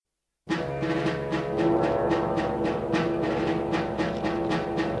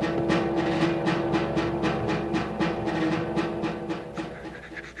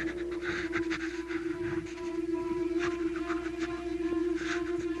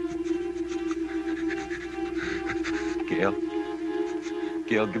Gail.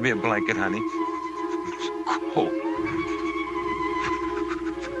 Gail, give me a blanket, honey. It's cold.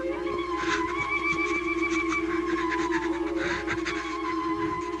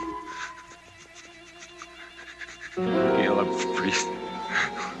 Gail, I'm freezing.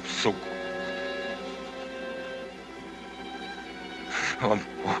 I'm so cold.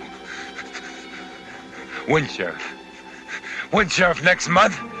 When, Sheriff? When, Sheriff? Next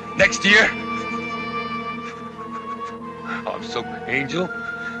month? Next year? Oh, I'm so... Angel?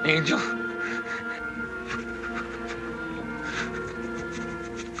 Angel?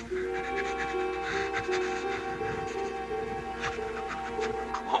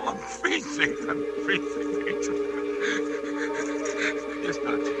 Oh, I'm freezing. I'm freezing, Angel. It's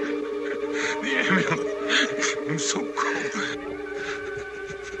not the ambulance. I'm so cold.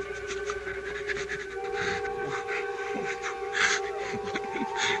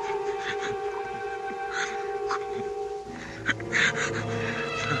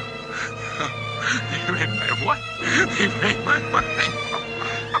 What? He made my mind.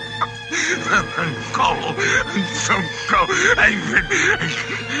 I'm cold. I'm so cold.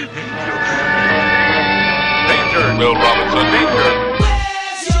 Danger, Will Robinson, danger.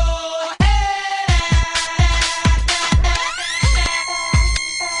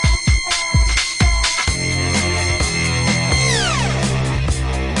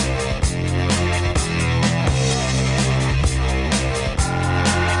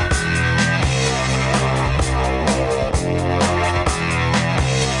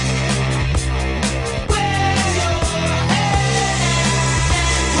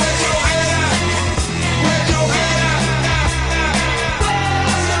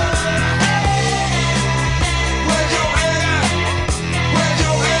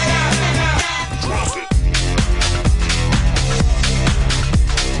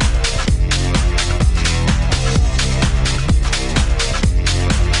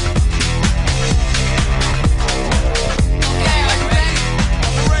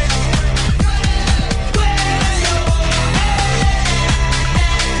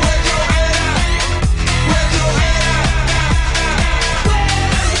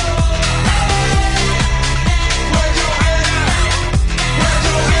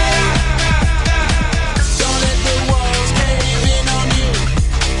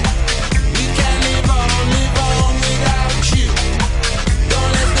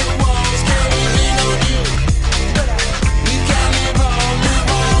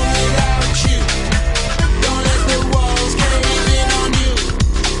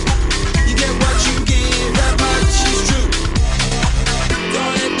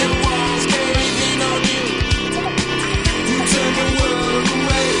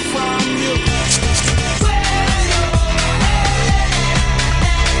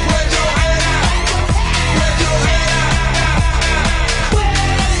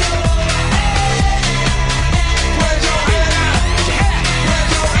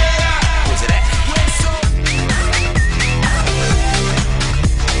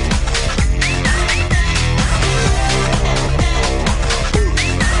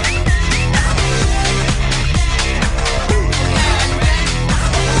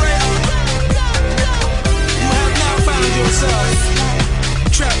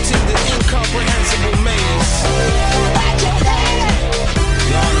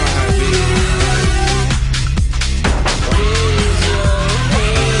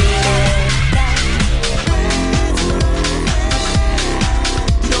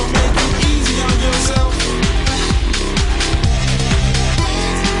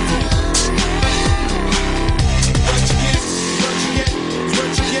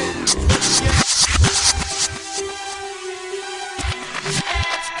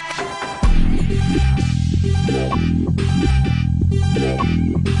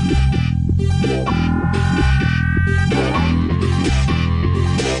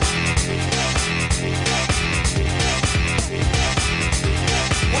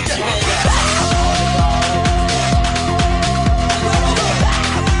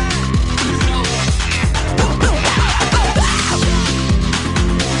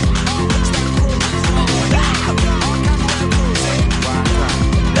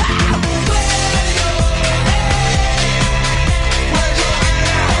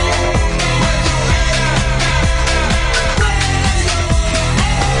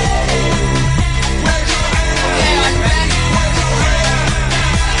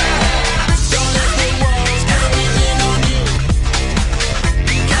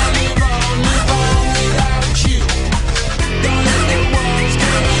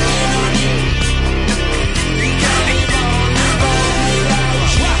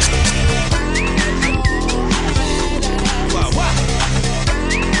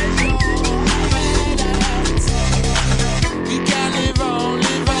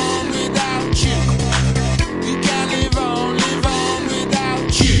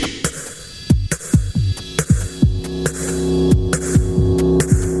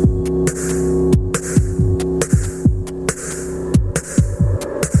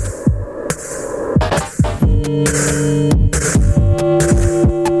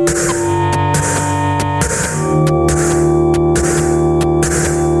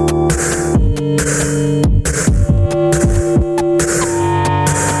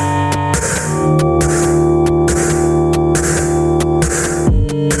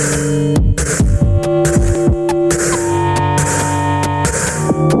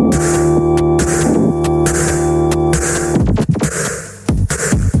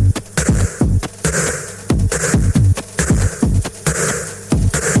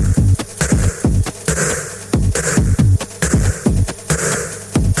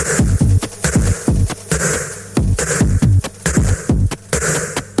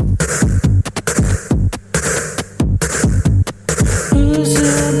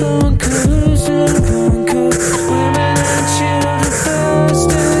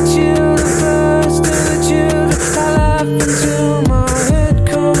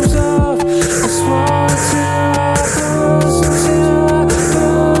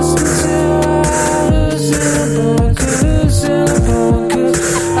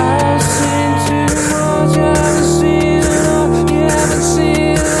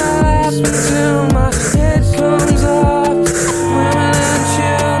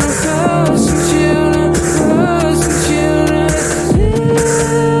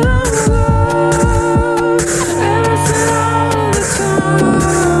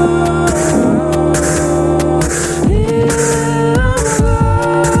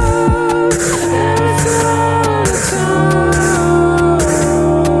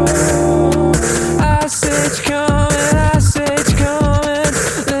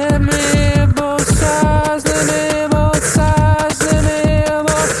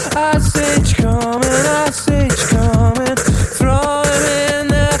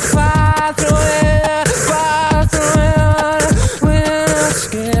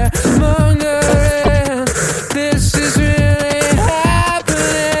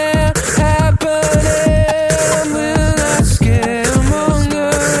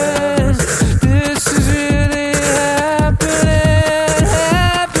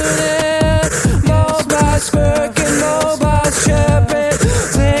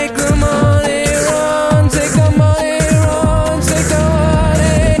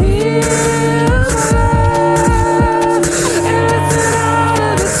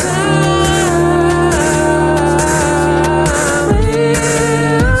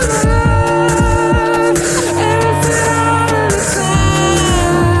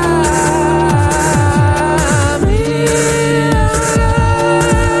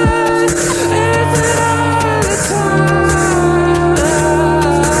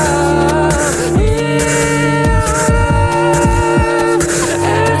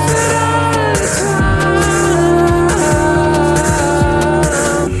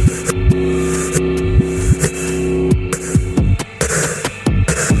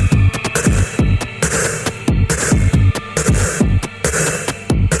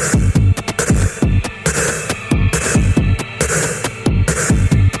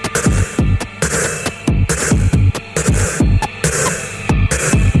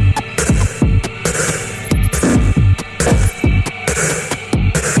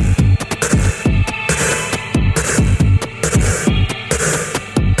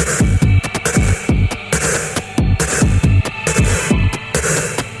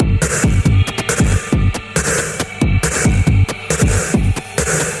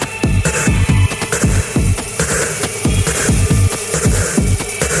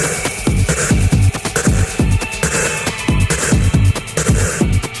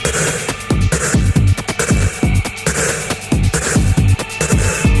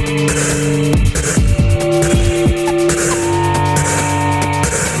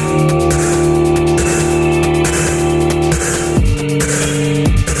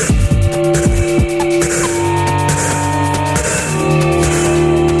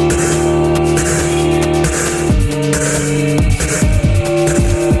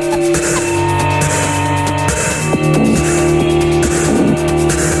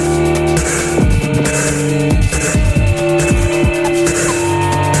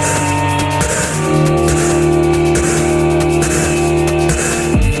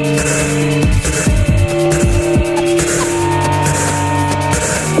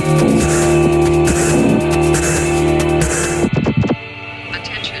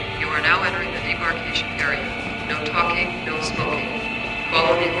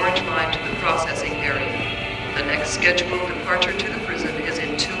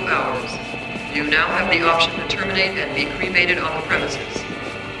 now have the option to terminate and be cremated on the premises.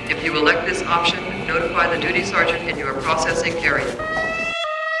 If you elect this option, notify the duty sergeant in your processing area.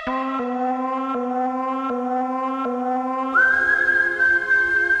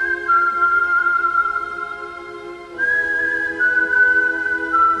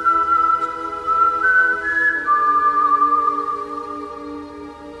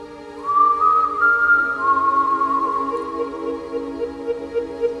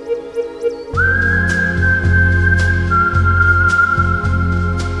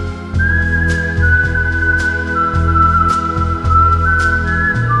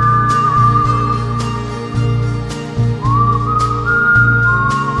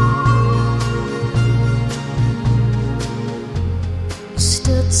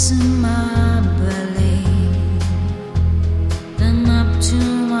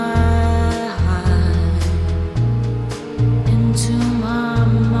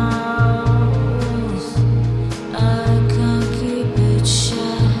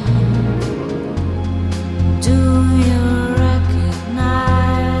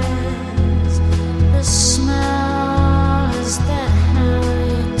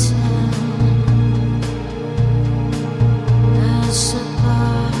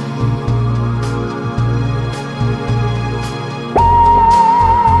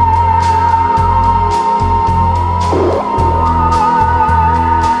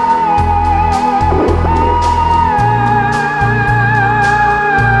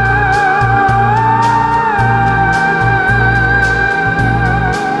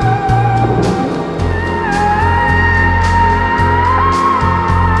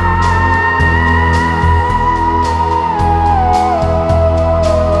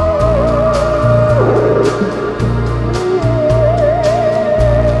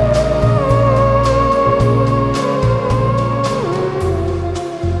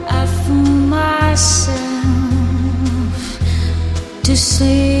 To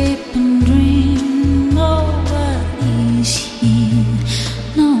sleep and dream, nobody's here,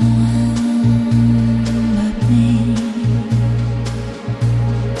 no one but me.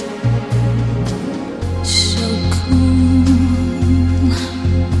 So cool,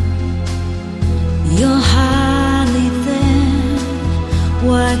 you're hardly there.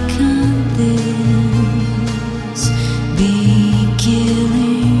 Why can't this be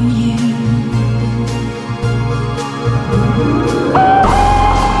killing you?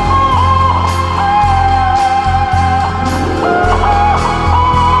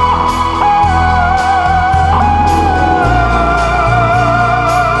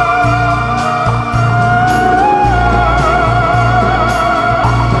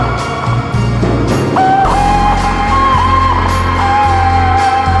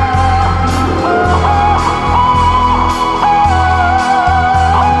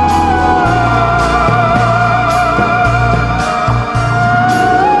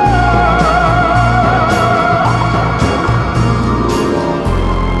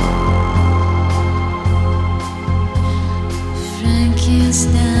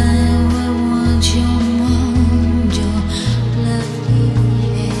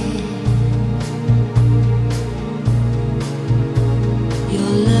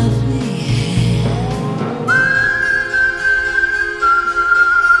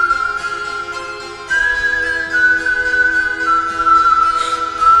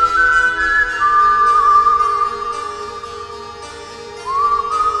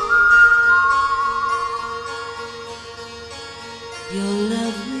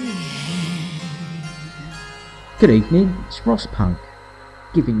 Good evening, it's Ross Punk,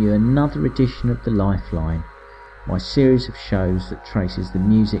 giving you another edition of The Lifeline, my series of shows that traces the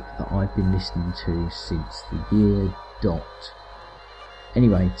music that I've been listening to since the year dot.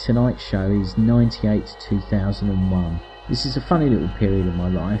 Anyway, tonight's show is 98 to 2001. This is a funny little period of my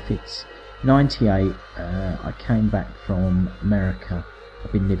life. It's 98, I came back from America.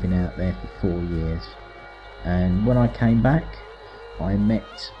 I've been living out there for 4 years. And when I came back, I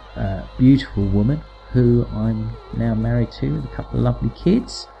met a beautiful woman who I'm now married to with a couple of lovely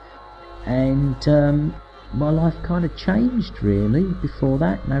kids, and my life kind of changed really. Before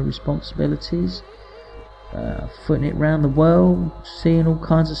that, no responsibilities, footing it around the world, seeing all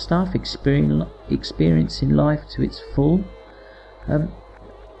kinds of stuff, experiencing life to its full,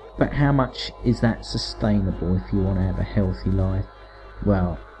 but how much is that sustainable if you want to have a healthy life?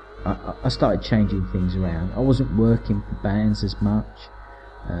 Well, I started changing things around. I wasn't working for bands as much.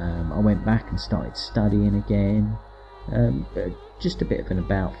 I went back and started studying again. Just a bit of an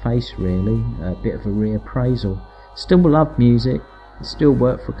about face really, a bit of a reappraisal. Still love music, still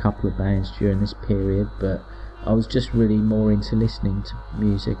worked for a couple of bands during this period, but I was just really more into listening to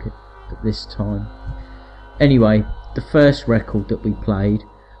music at this time. Anyway, the first record that we played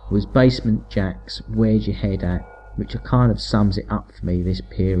was Basement Jaxx, Where's Your Head At, which kind of sums it up for me, this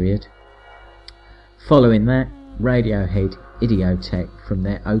period. Following that, Radiohead, Idiotech from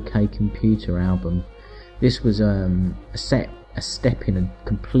their OK Computer album. This was a step in a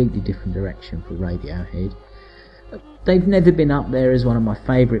completely different direction for Radiohead. They've never been up there as one of my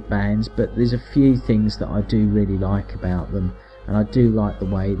favourite bands, but there's a few things that I do really like about them, and I do like the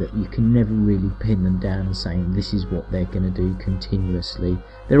way that you can never really pin them down and saying this is what they're going to do continuously.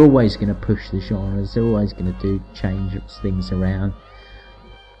 They're always going to push the genres, they're always going to change things around,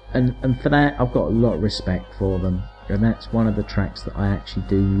 and for that I've got a lot of respect for them, and that's one of the tracks that I actually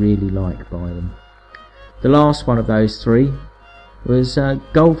do really like by them. The last one of those three was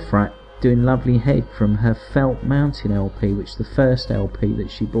Goldfrapp doing Lovely Head from her Felt Mountain LP, which is the first LP that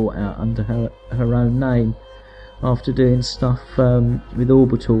she brought out under her own name after doing stuff with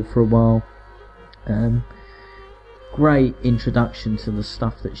Orbital for a while. Great introduction to the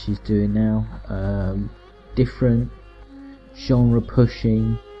stuff that she's doing now. Different, genre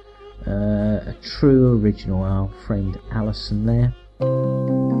pushing, a true original, our friend Alison there.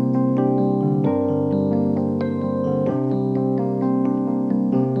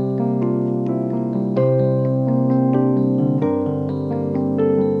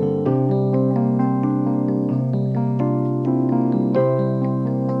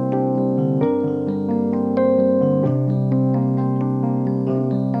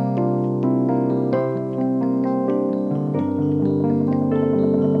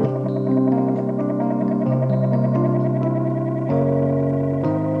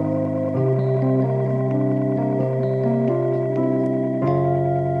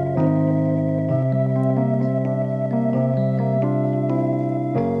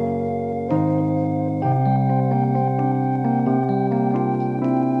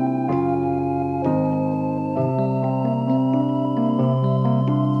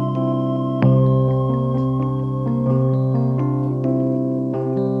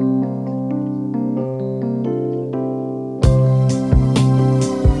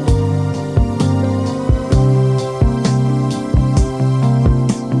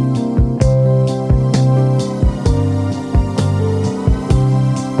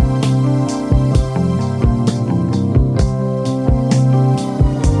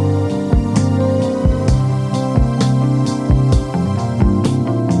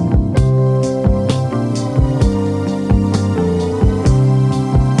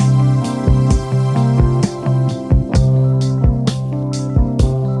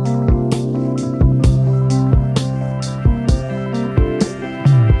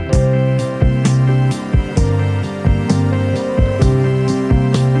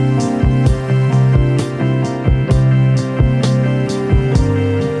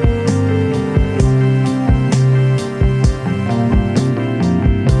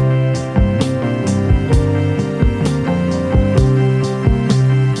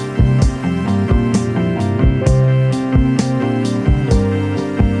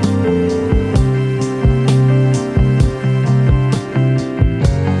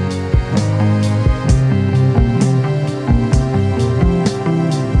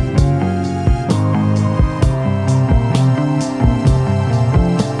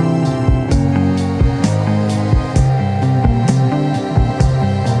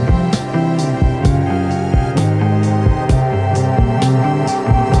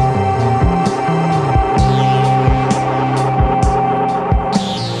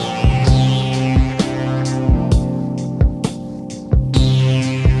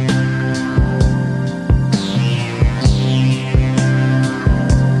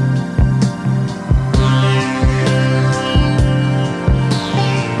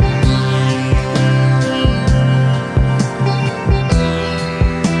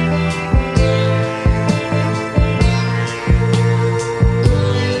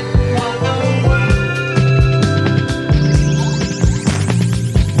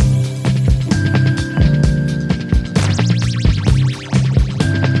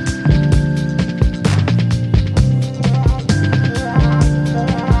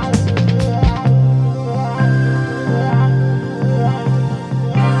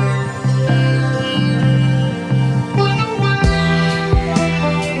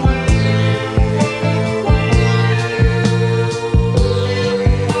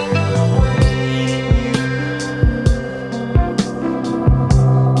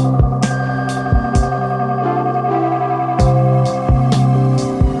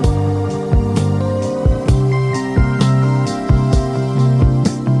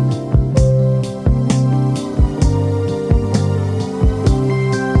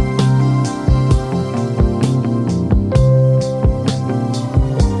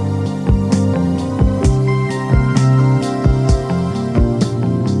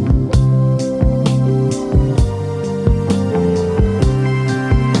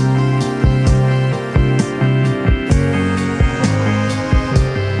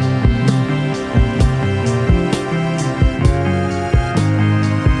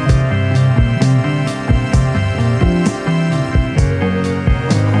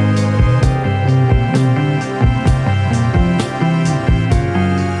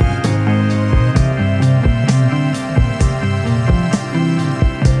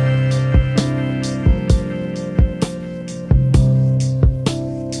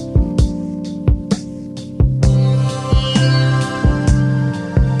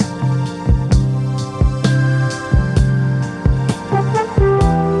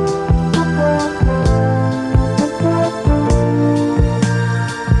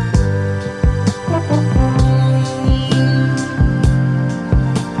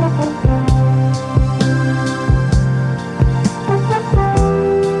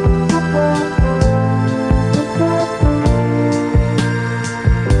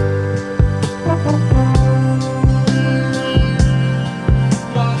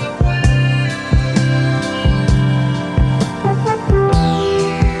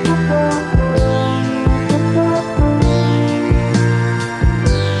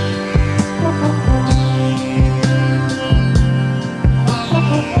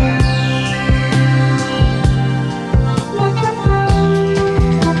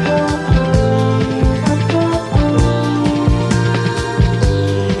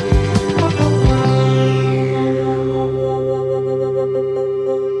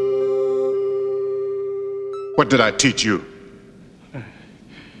 did I teach you?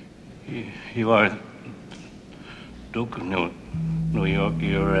 You are Duke of New York.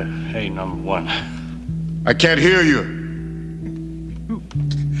 You're A number one. I can't hear you.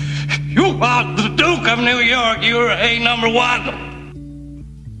 You are the Duke of New York. You're A number one.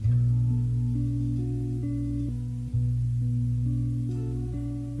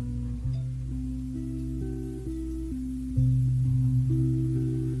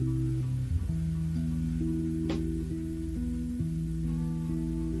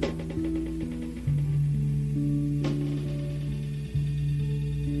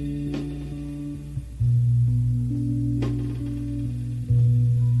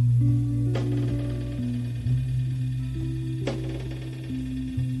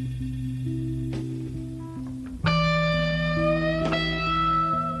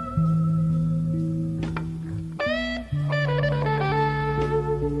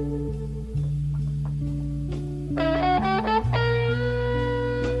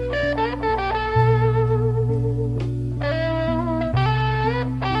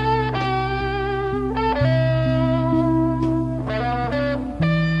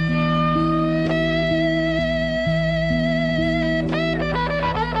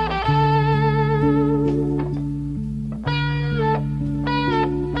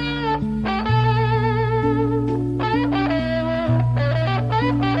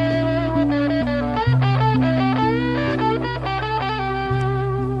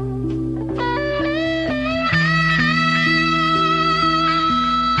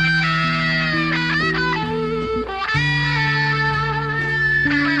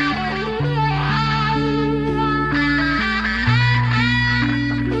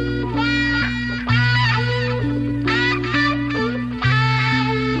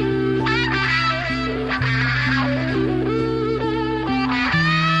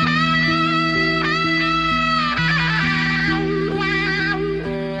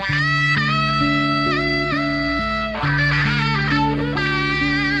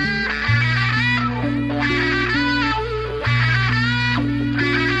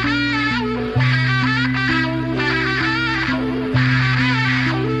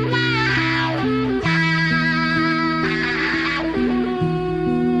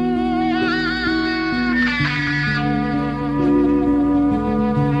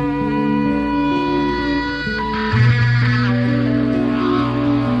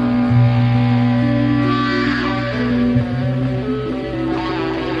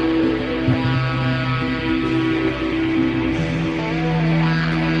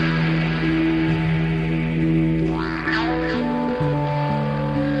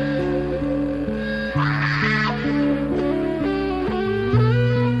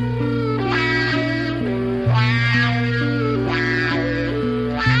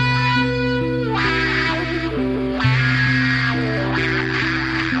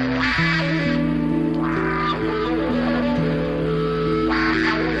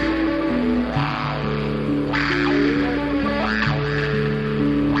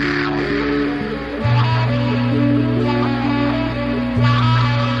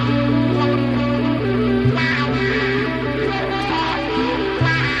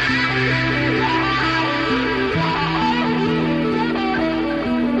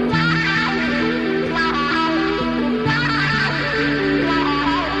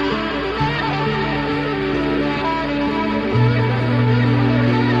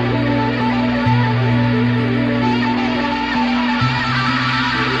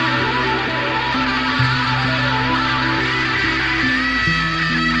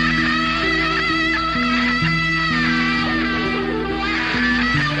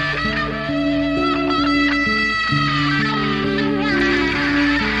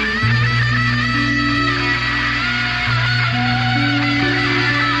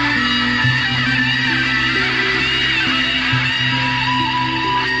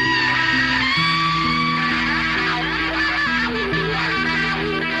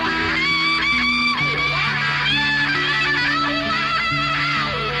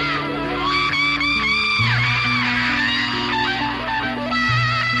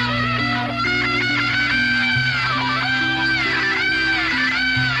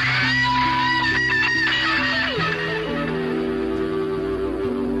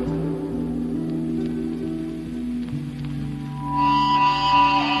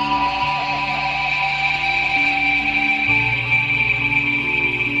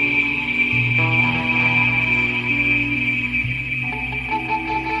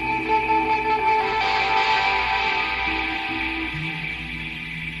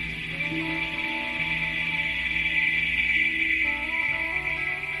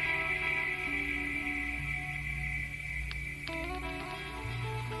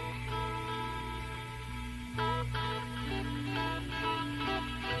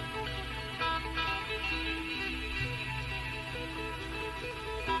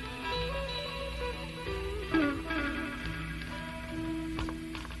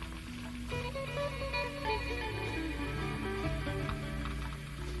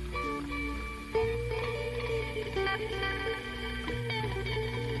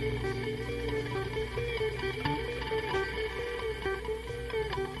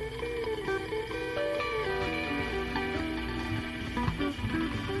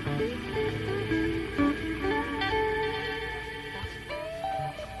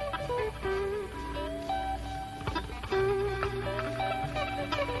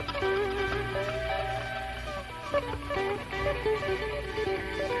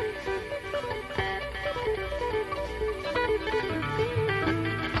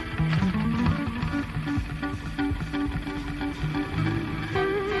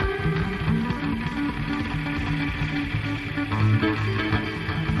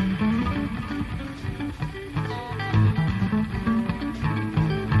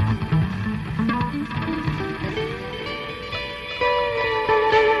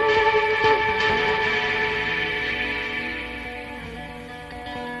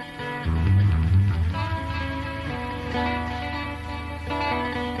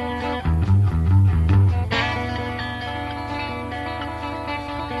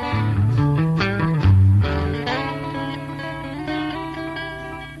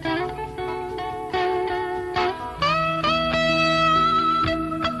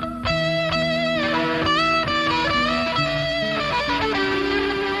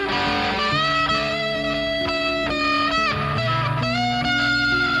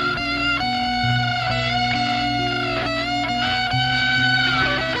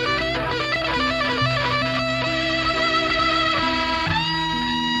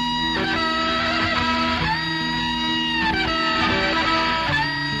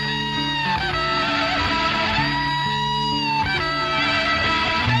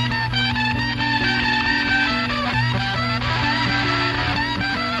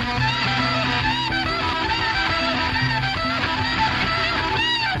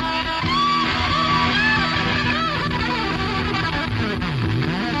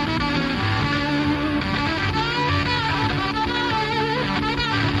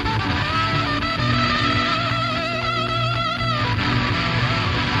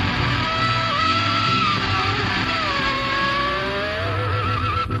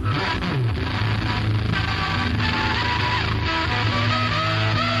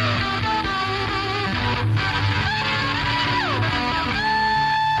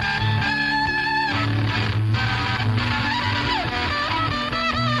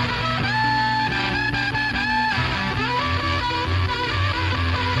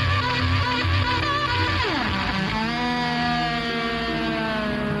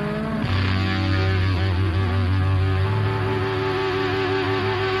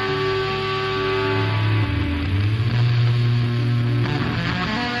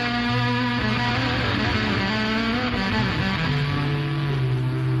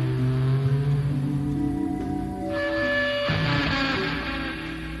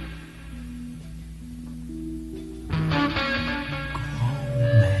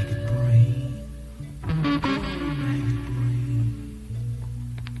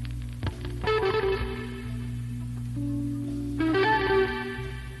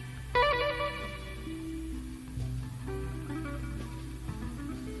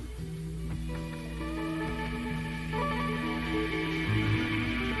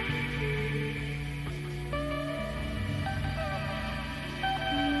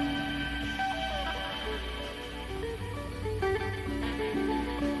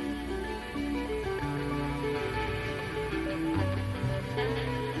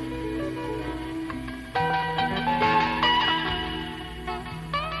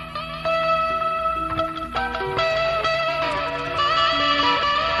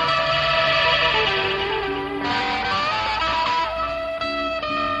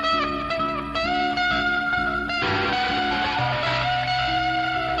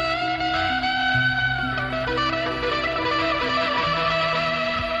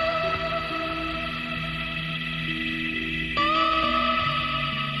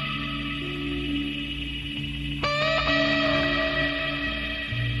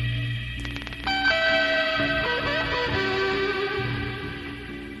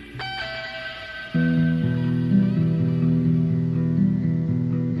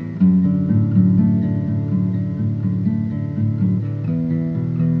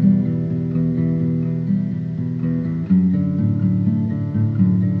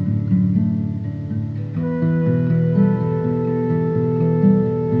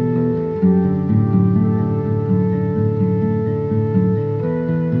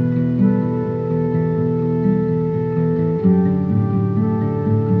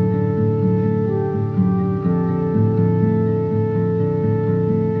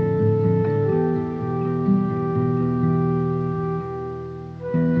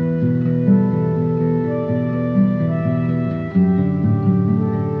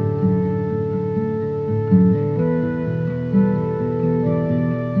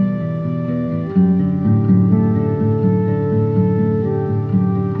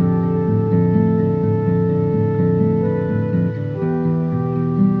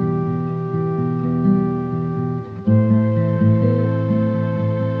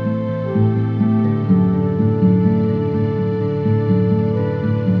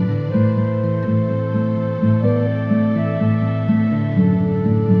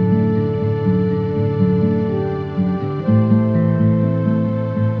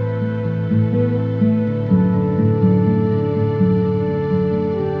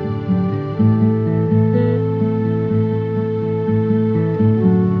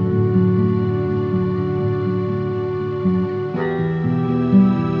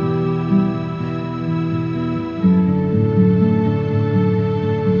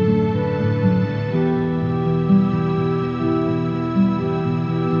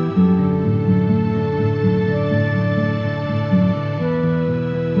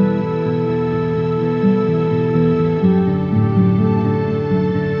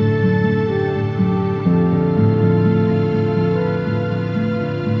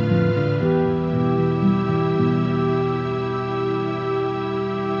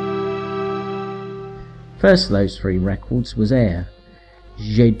 First of those 3 records was Air,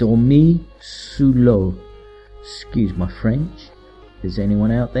 J'ai dormi sous l'eau. Excuse my French. If there's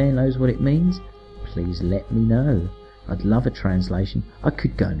anyone out there knows what it means, please let me know. I'd love a translation. I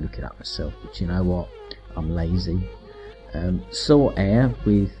could go and look it up myself, but you know what? I'm lazy. Saw Air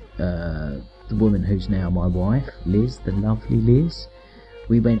with the woman who's now my wife, Liz, the lovely Liz.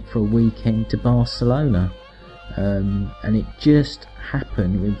 We went for a weekend to Barcelona, and it just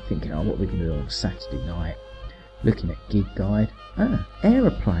happened. We were thinking, what are we going to do on Saturday night? Looking at Gig Guide. Air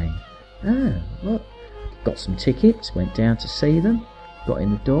are playing. What? Got some tickets, went down to see them, got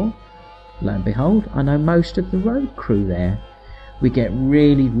in the door. Lo and behold, I know most of the road crew there. We get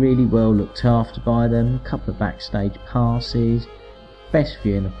really, really well looked after by them. A couple of backstage passes, best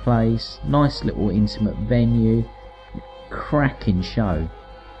view in the place, nice little intimate venue, cracking show.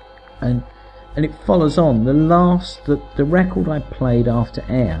 And it follows on. The record I played after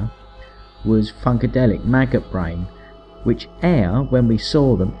Air was Funkadelic, Maggot Brain, which Air, when we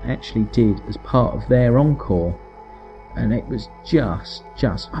saw them, actually did as part of their encore. And it was just,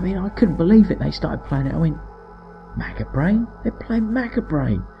 I mean, I couldn't believe it. They started playing it. I went, Maggot Brain? They're playing Maggot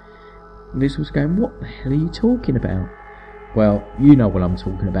Brain. Liz was going, what the hell are you talking about? Well, you know what I'm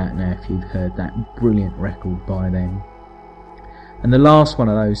talking about now if you've heard that brilliant record by them. And the last one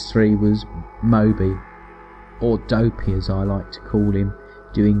of those 3 was Moby, or Dopey as I like to call him,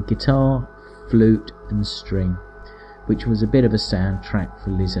 doing guitar, flute and string, which was a bit of a soundtrack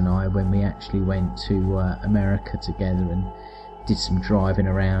for Liz and I when we actually went to America together and did some driving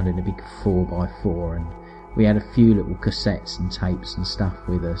around in a big 4x4, and we had a few little cassettes and tapes and stuff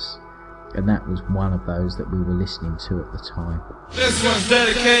with us, and that was one of those that we were listening to at the time. This one's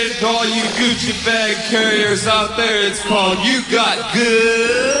dedicated to all you Gucci bag carriers out there. It's called You Got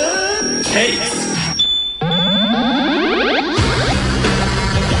Good Taste.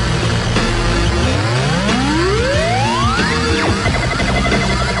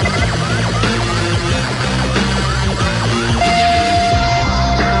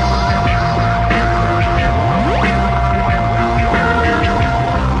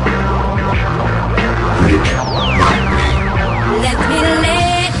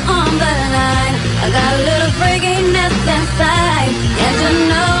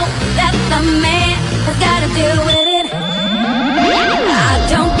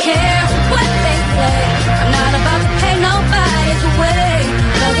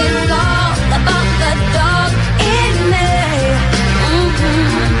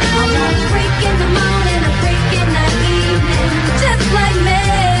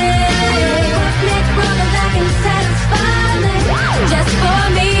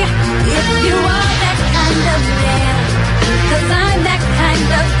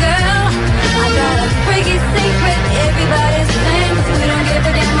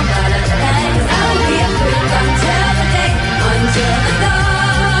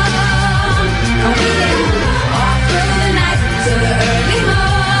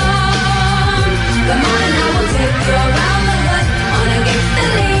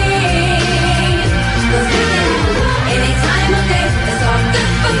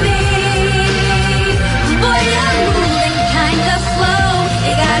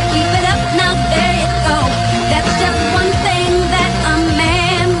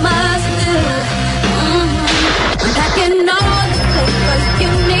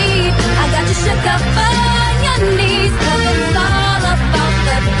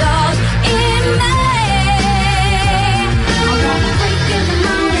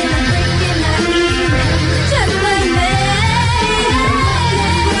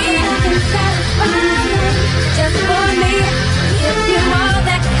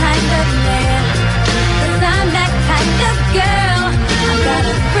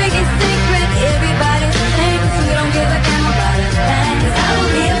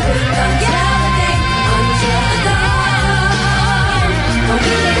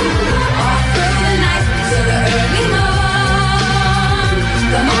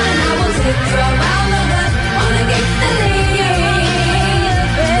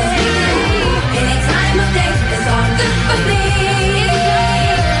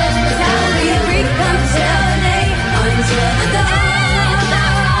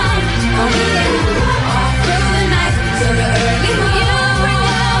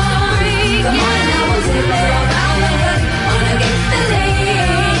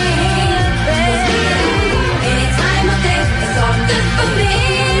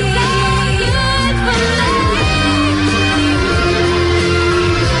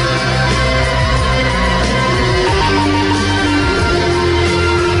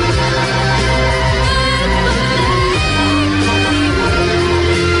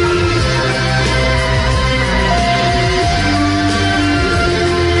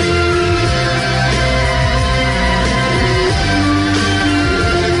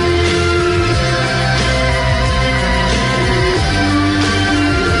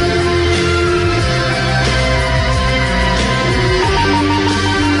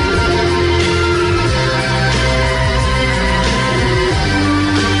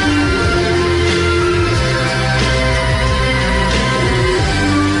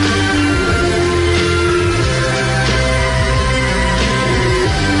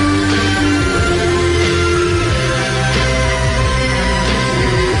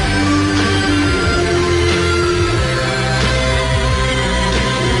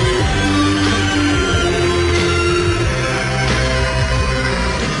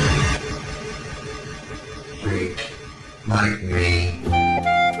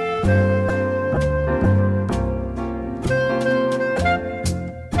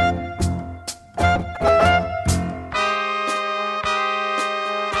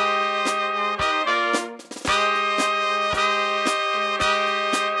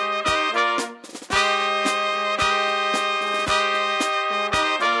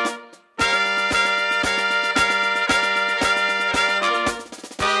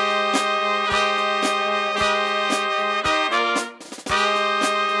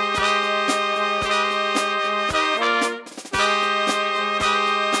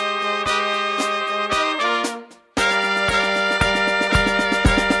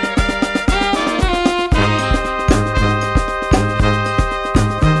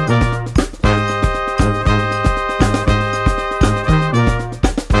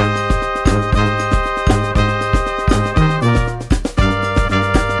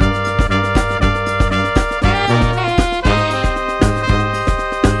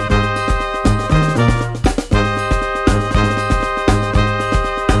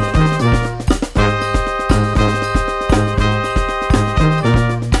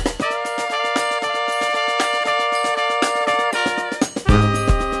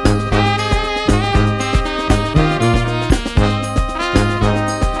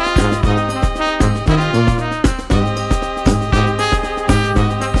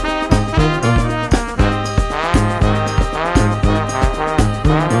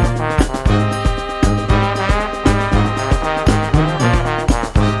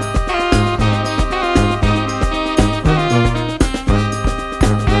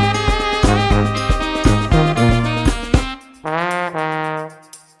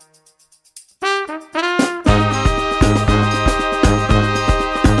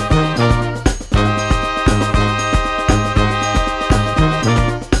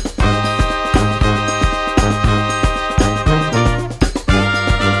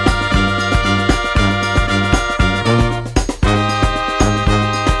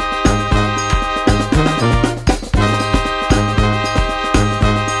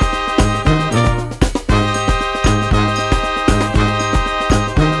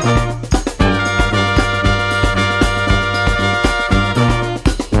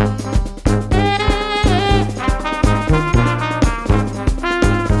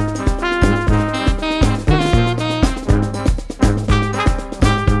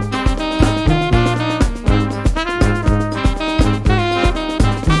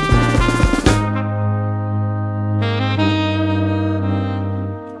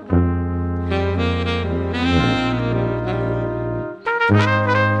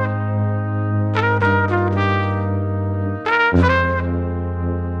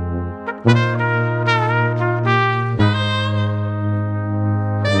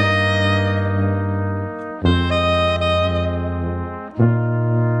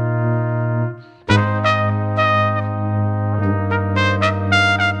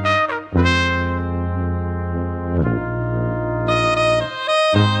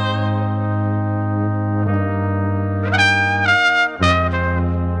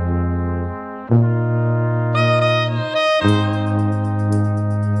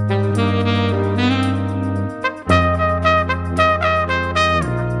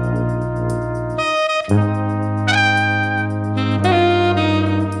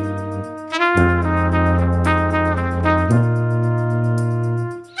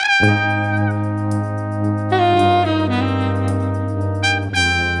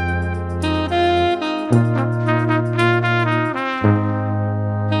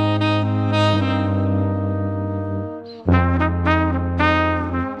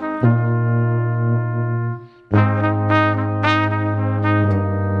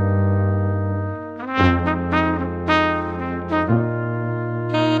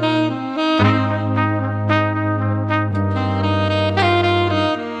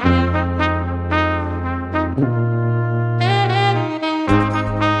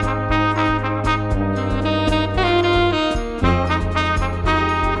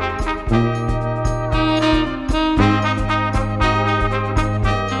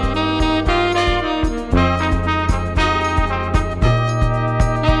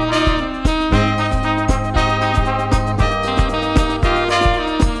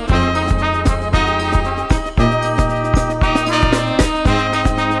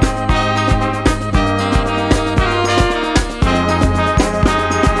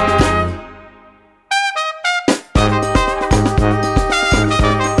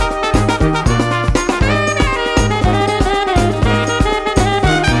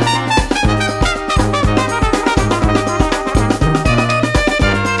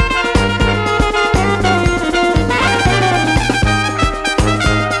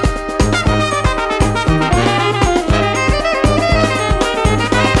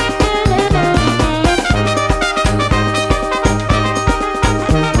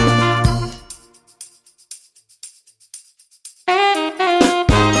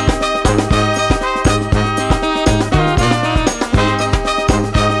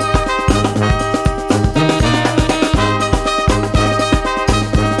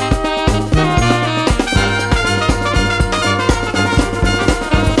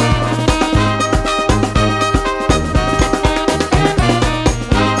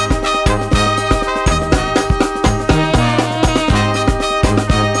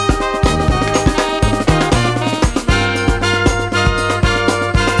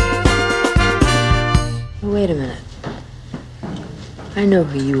 I know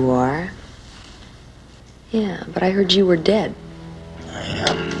who you are. Yeah, but I heard you were dead. I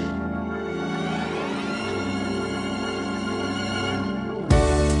am.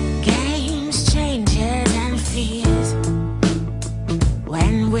 Games, changes, and fears.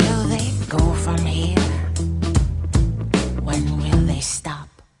 When will they go from here? When will they stop?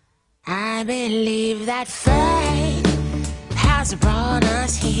 I believe that fate has brought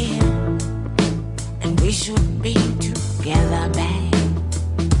us here, and we should be together, babe.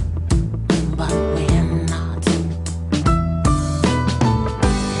 But we're not.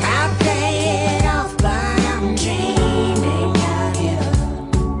 I play it off, but I'm dreaming of you.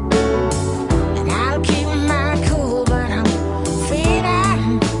 And I'll keep my cool, but I'm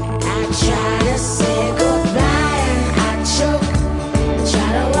feeling. I try to say goodbye and I choke. I try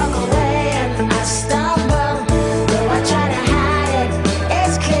to walk away and I stumble. Though I try to hide it,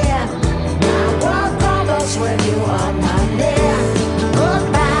 it's clear. My world crumbles when you are not near.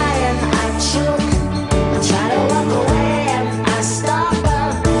 Goodbye.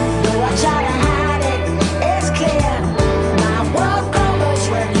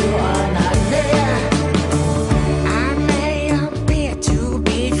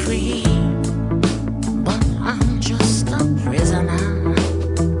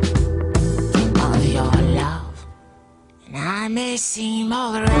 May seem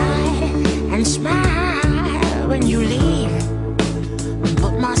alright and smile when you leave,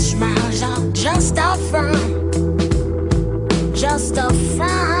 but my smiles are just a front, just a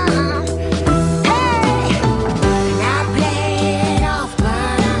front. Hey, and I play it off,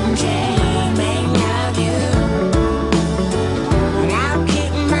 but I'm dreaming of you. And I'll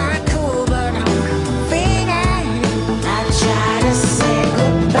keep my cool, but I'm feeling. I try to say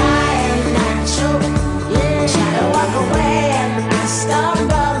goodbye and I choke. Yeah, try to walk away. Stumble,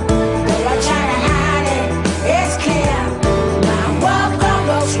 though I try to hide it, it's clear. My world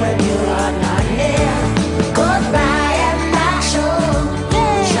crumbles when you are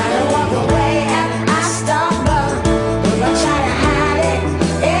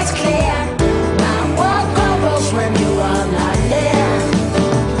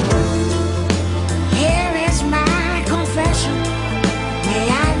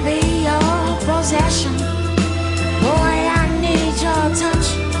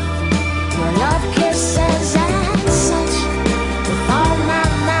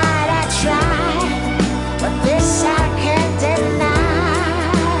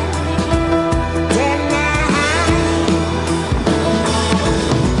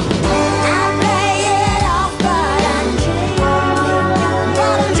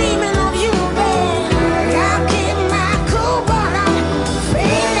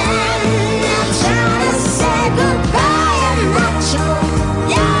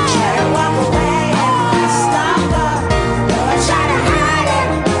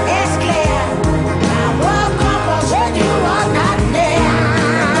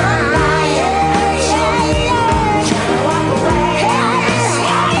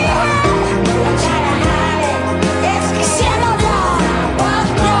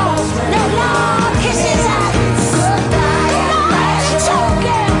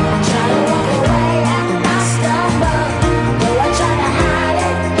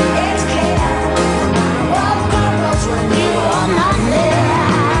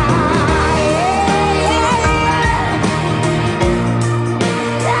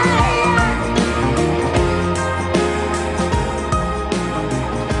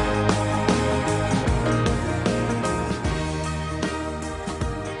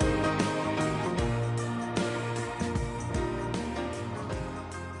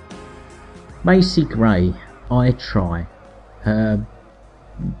Macy Gray, I Try, her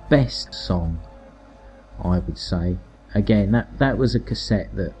best song, I would say. Again, that was a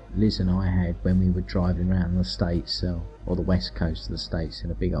cassette that Liz and I had when we were driving around the States, or the west coast of the States, in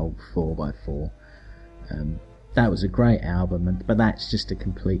a big old 4x4. That was a great album, but that's just a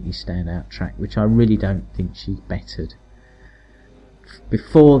completely standout track, which I really don't think she's bettered.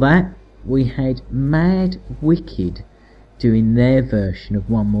 Before that, we had Mad Wicked doing their version of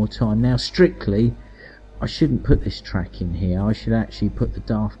One More Time. Now, strictly, I shouldn't put this track in here. I should actually put the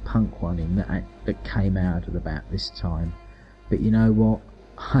Daft Punk one in that came out at about this time. But you know what?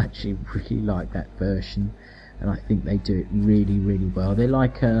 I actually really like that version, and I think they do it really, really well. They're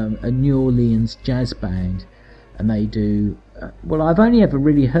like a New Orleans jazz band, and they do... well, I've only ever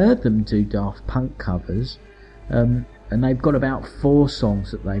really heard them do Daft Punk covers, and they've got about 4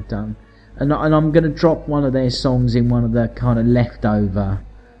 songs that they've done. And I'm going to drop one of their songs in one of the kind of leftover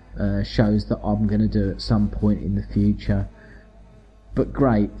shows that I'm going to do at some point in the future. But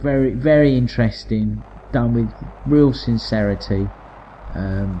great, very, very interesting, done with real sincerity.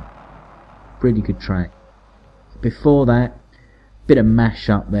 Really good track. Before that, bit of mash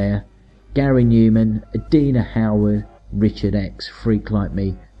up there. Gary Newman, Adina Howard, Richard X, Freak Like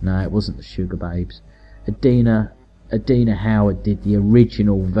Me. No, it wasn't the Sugar Babes. Adina Howard did the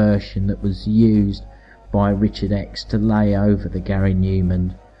original version that was used by Richard X to lay over the Gary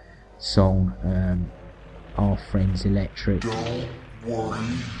Newman song, Our Friends Electric. Don't worry,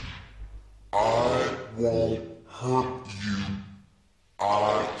 I won't hurt you.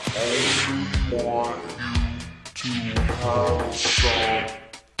 I only want you to have some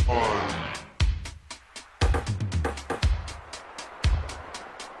fun.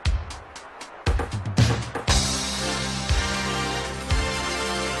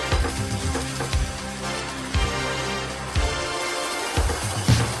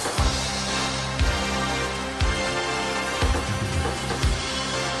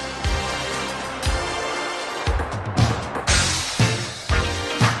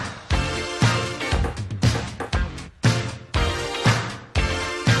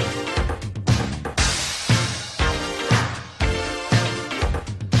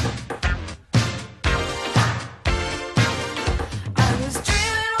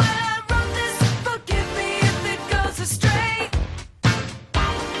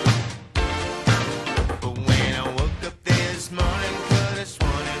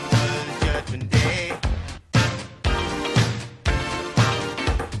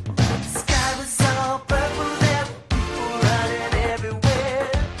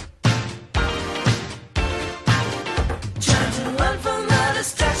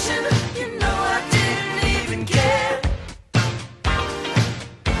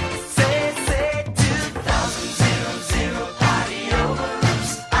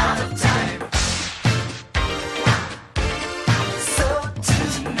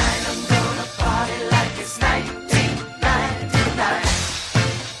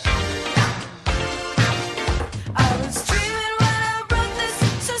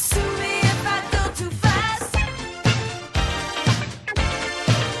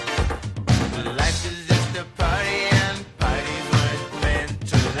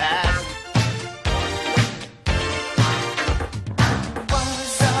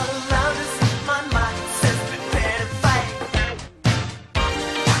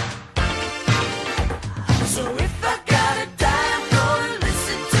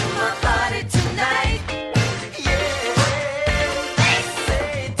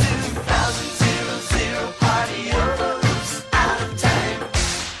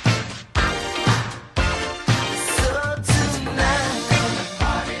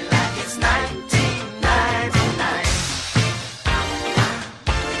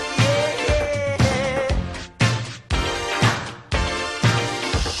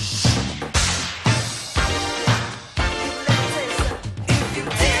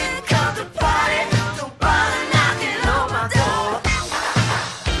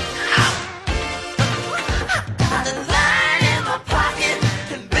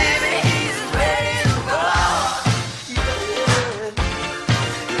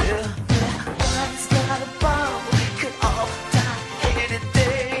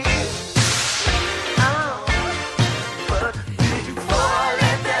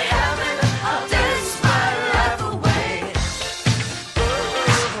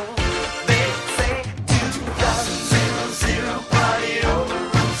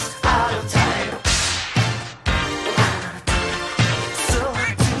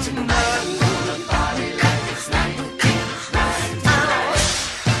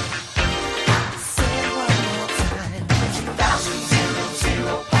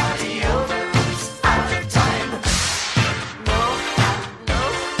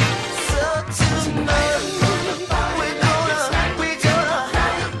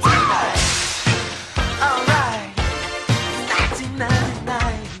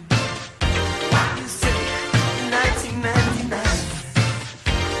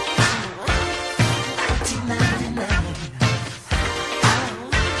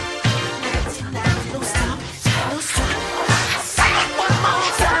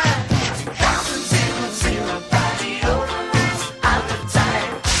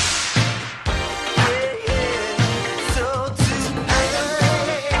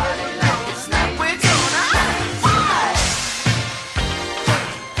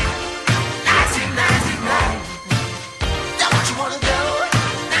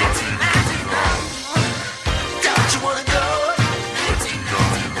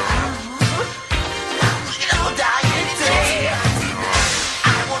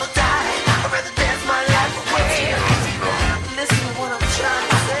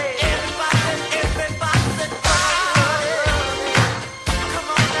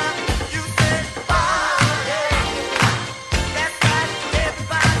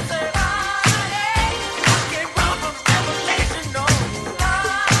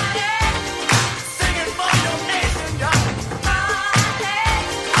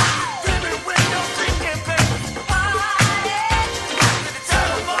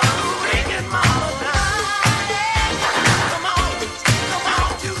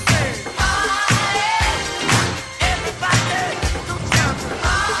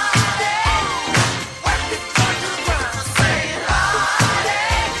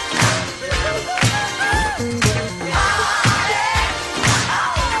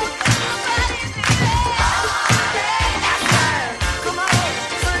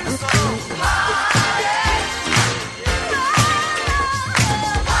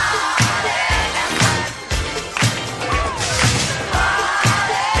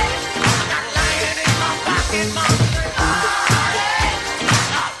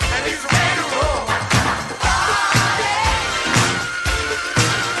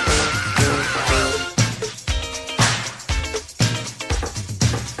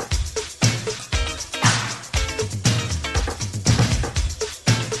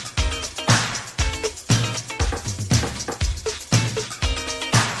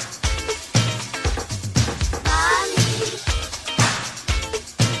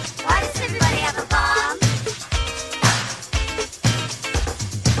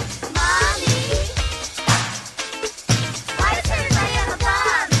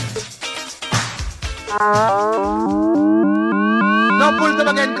 Now pull them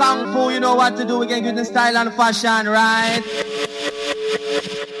again, Kung Fu. You know what to do. Again, good in style and fashion, right?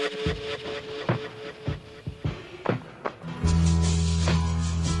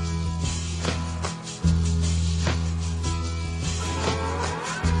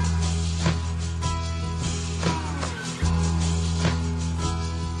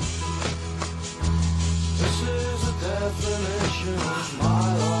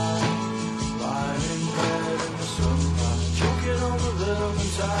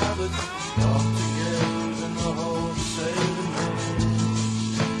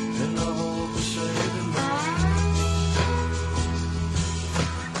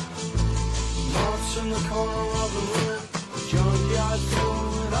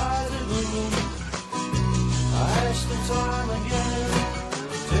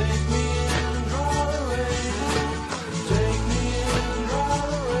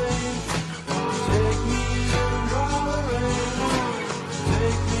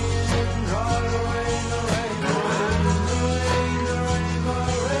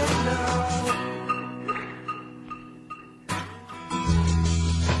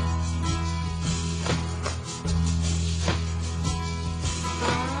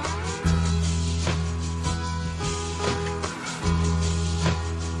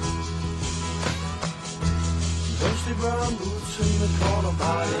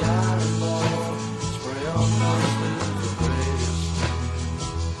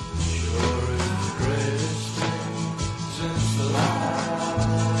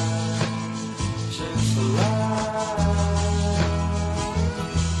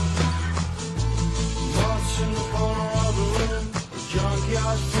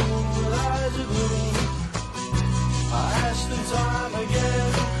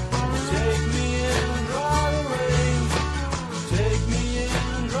 Take me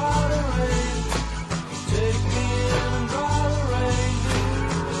in, draw the rain.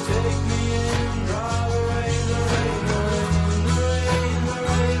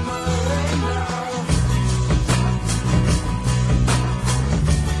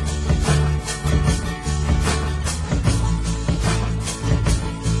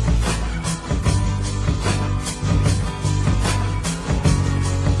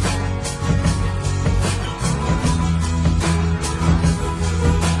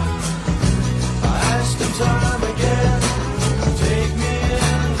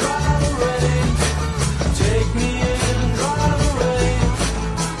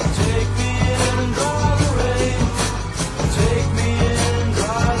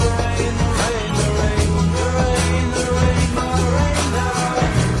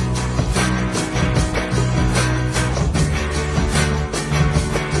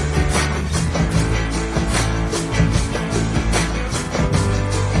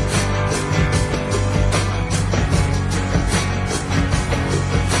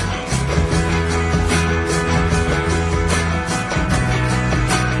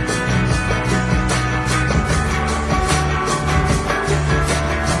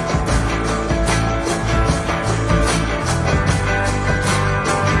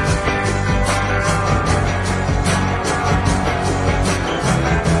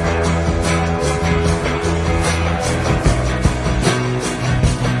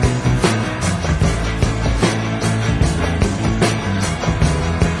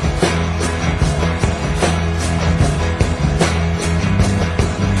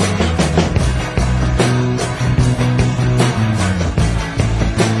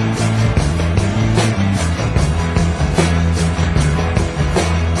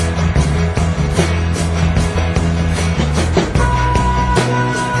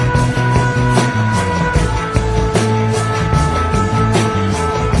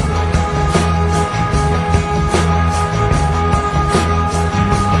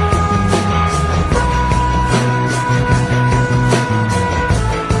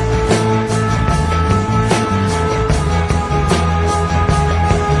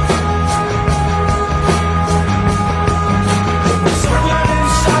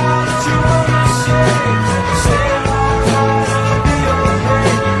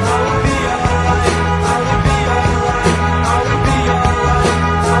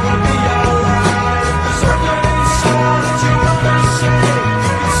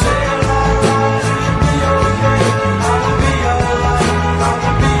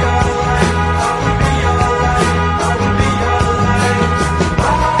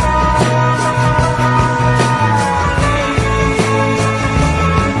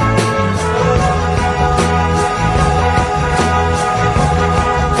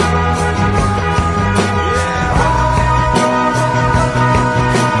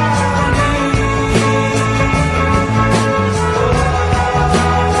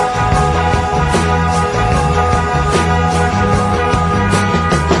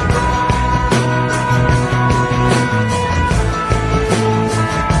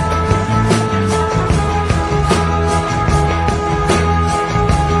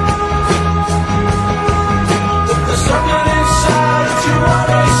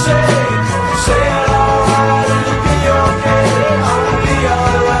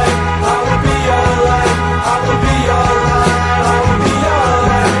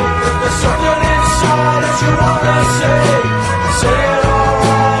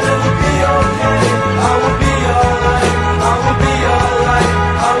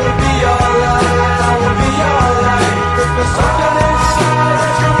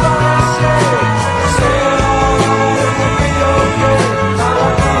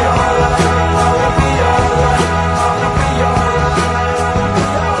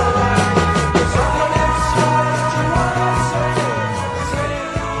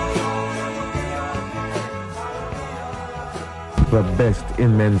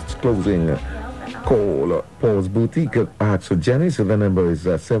 in men's clothing. Call Paul's Boutique at Archer Jenny. So the number is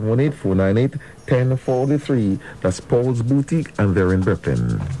 718-498-1043. That's Paul's Boutique, and they're in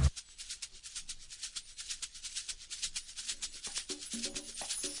Brooklyn.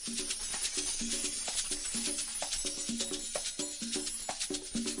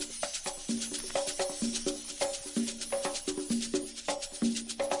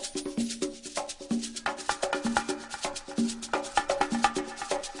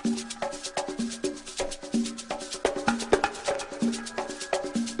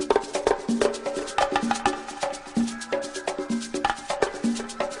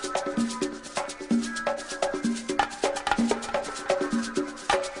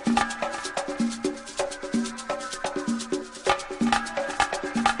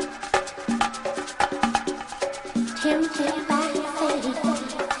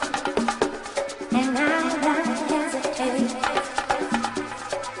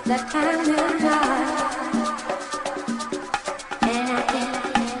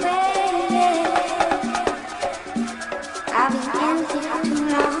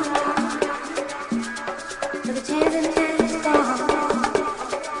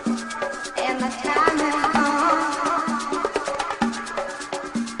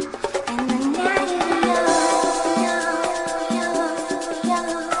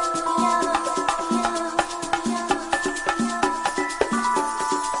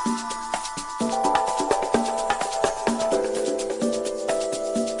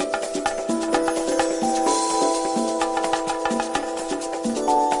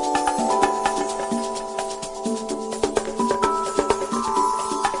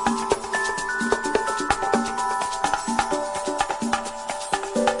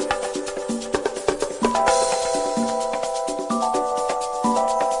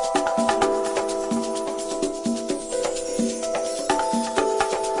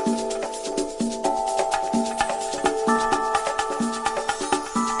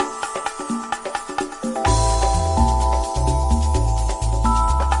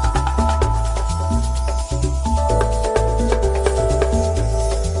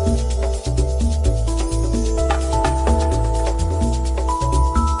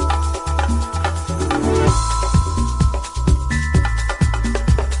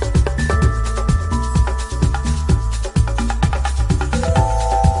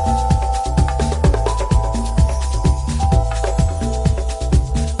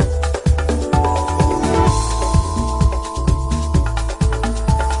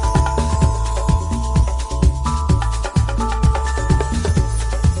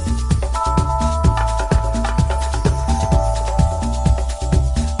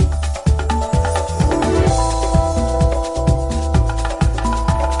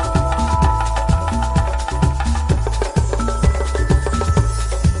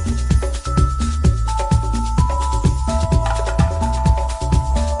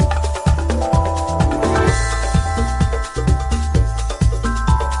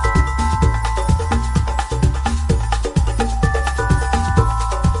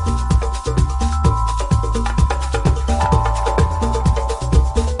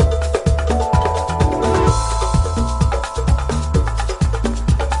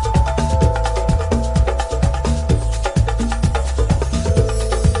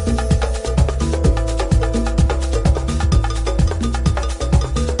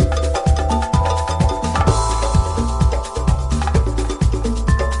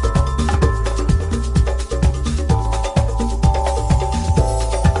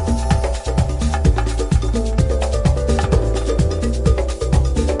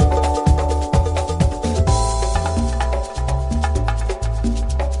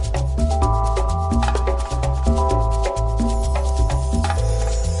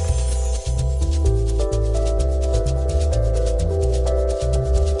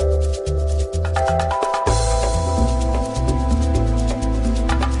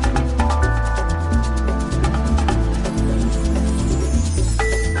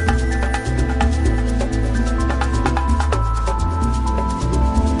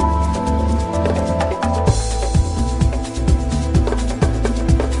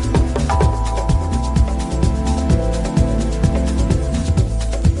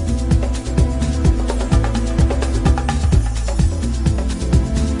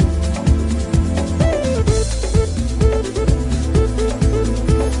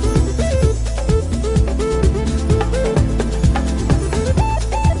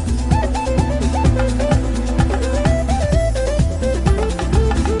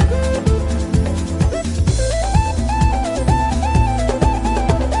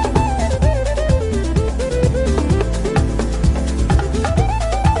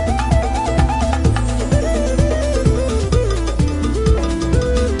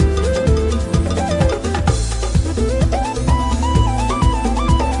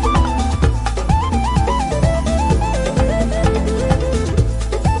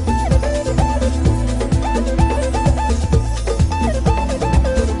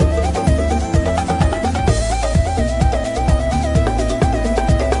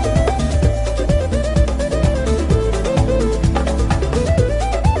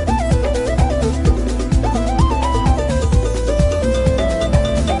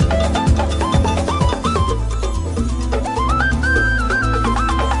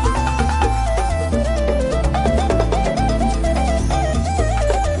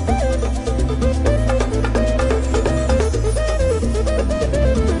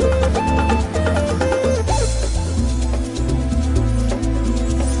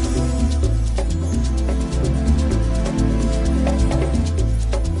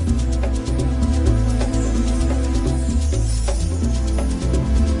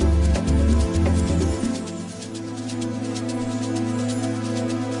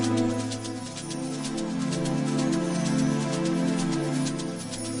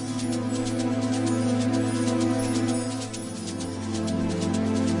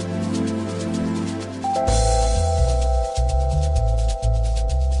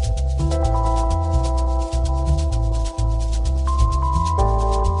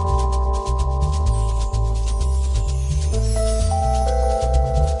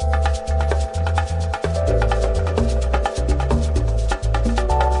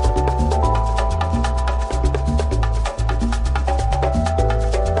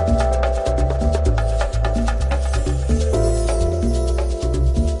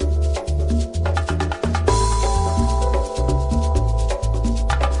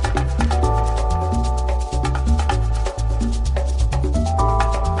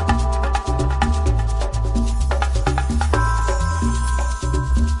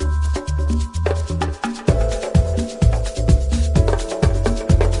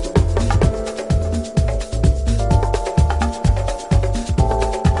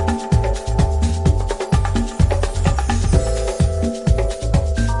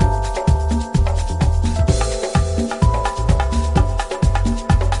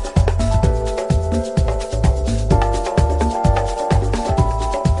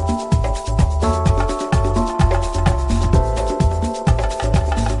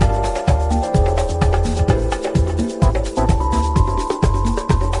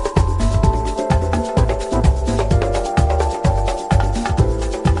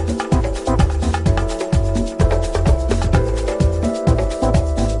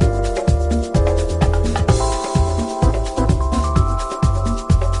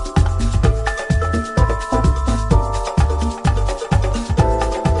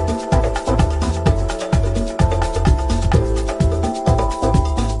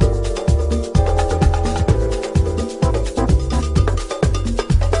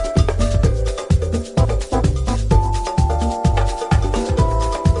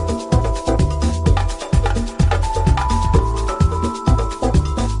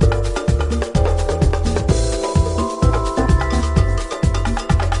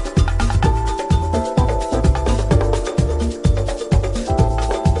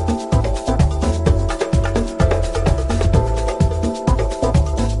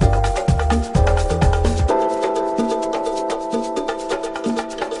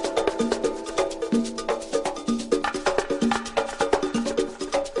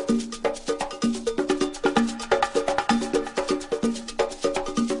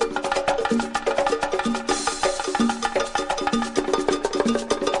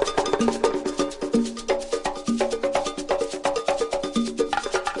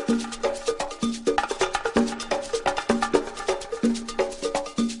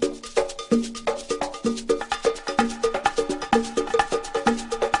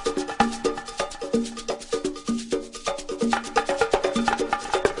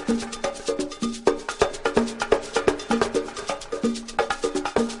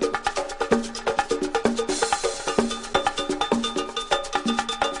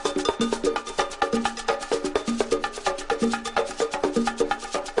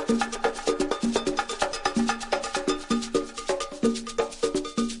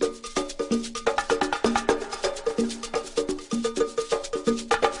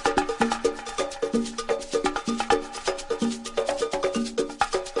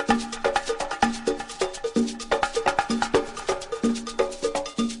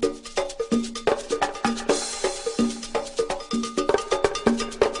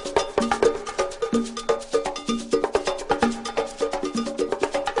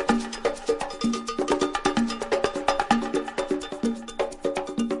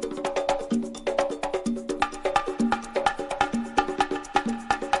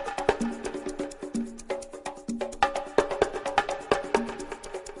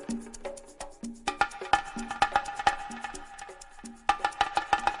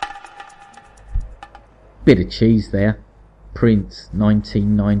 Bit of cheese there. Prince,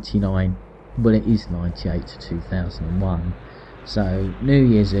 1999. Well, it is 98 to 2001. So, New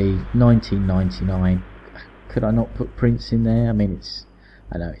Year's Eve, 1999. Could I not put Prince in there? I mean,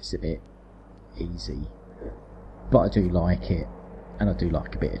 I know it's a bit easy, but I do like it, and I do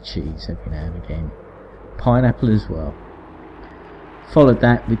like a bit of cheese every now and again. Pineapple as well. Followed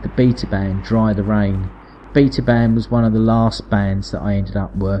that with the Beta Band, Dry the Rain. Beta Band was one of the last bands that I ended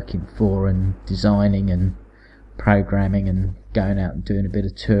up working for and designing and programming and going out and doing a bit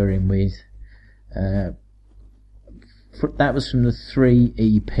of touring with. That was from the 3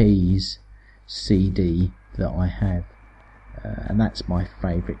 EPs CD that I have, and that's my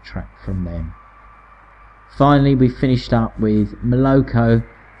favourite track from them. Finally, we finished up with Moloko,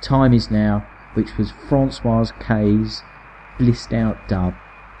 Time Is Now, which was Francois K's blissed out dub.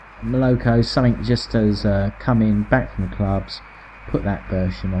 Moloko, something just as come in back from the clubs, put that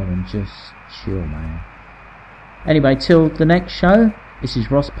version on and just chill, man. Anyway, till the next show, this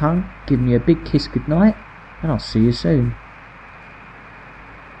is Ross Punk giving you a big kiss goodnight, and I'll see you soon.